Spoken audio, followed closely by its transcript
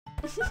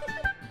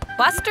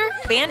Buster,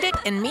 Bandit,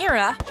 and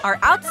Mira are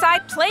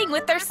outside playing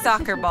with their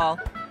soccer ball.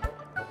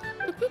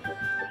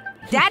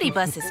 Daddy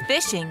Bus is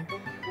fishing.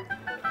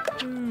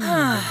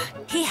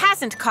 He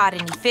hasn't caught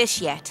any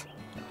fish yet.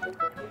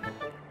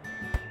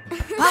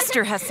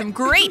 Buster has some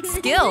great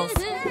skills.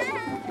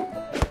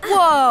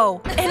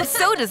 Whoa, and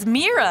so does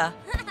Mira.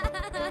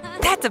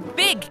 That's a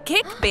big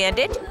kick,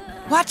 Bandit.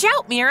 Watch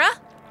out, Mira.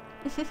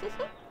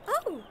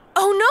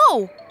 Oh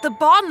no, the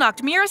ball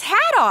knocked Mira's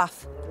hat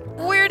off.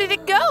 Where did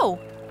it go?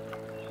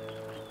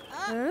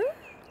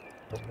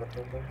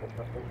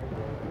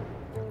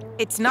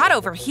 It's not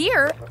over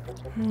here.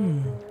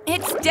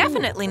 It's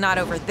definitely not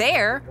over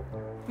there.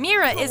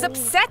 Mira is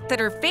upset that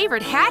her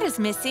favorite hat is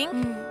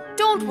missing.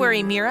 Don't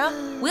worry, Mira.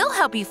 We'll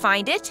help you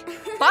find it.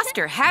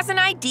 Buster has an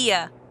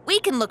idea. We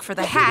can look for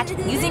the hat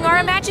using our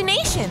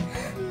imagination.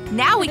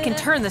 Now we can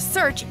turn the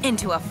search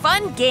into a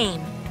fun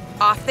game.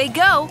 Off they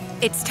go.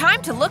 It's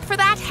time to look for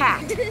that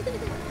hat.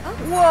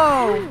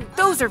 Whoa,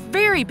 those are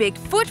very big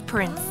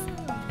footprints.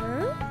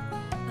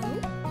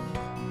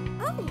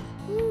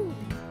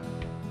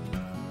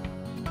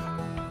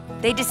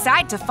 They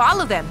decide to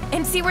follow them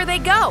and see where they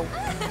go.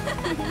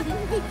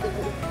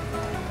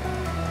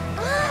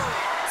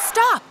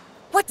 Stop!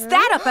 What's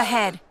that up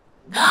ahead?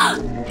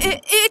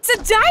 It's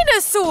a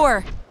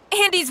dinosaur!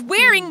 And he's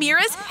wearing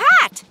Mira's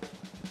hat!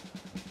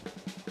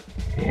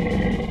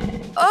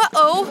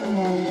 Uh-oh!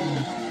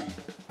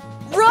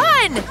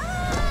 Run!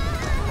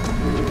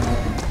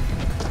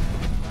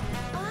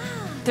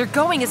 They're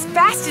going as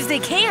fast as they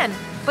can,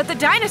 but the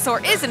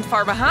dinosaur isn't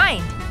far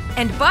behind.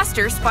 And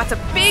Buster spots a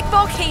big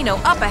volcano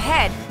up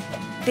ahead.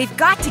 They've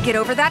got to get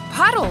over that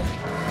puddle.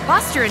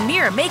 Buster and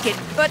Mira make it,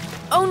 but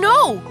oh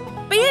no!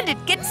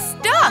 Bandit gets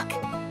stuck!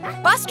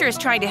 Buster is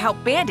trying to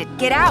help Bandit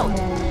get out.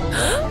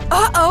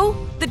 Uh-oh!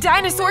 The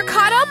dinosaur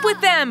caught up with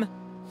them!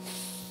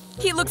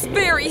 He looks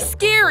very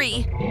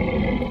scary.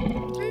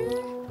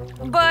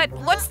 But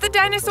what's the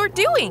dinosaur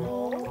doing?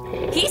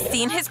 He's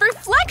seen his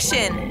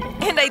reflection,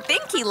 and I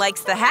think he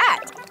likes the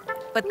hat.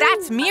 But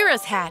that's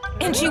Mira's hat,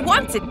 and she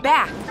wants it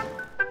back.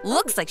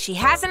 Looks like she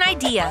has an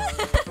idea.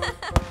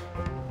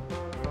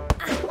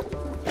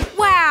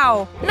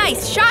 Wow!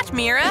 Nice shot,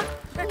 Mira!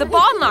 The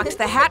ball knocked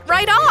the hat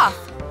right off.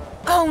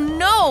 Oh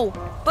no!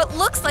 But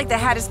looks like the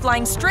hat is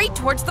flying straight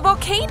towards the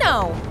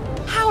volcano.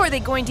 How are they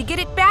going to get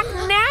it back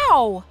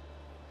now?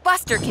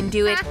 Buster can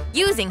do it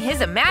using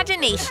his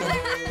imagination.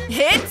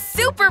 It's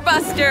Super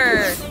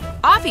Buster!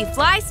 Off he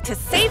flies to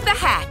save the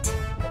hat.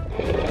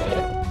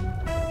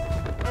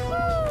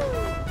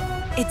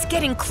 It's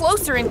getting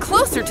closer and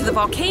closer to the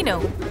volcano.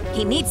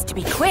 He needs to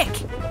be quick.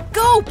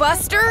 Go,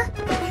 Buster!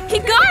 He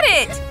got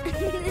it!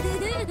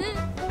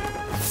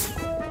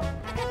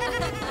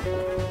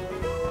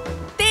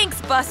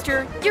 Thanks,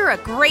 Buster. You're a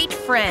great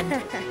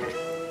friend.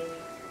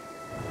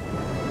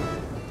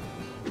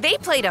 They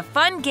played a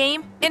fun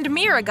game, and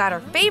Mira got her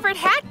favorite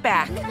hat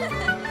back.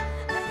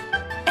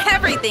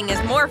 Everything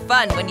is more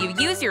fun when you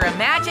use your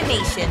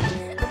imagination.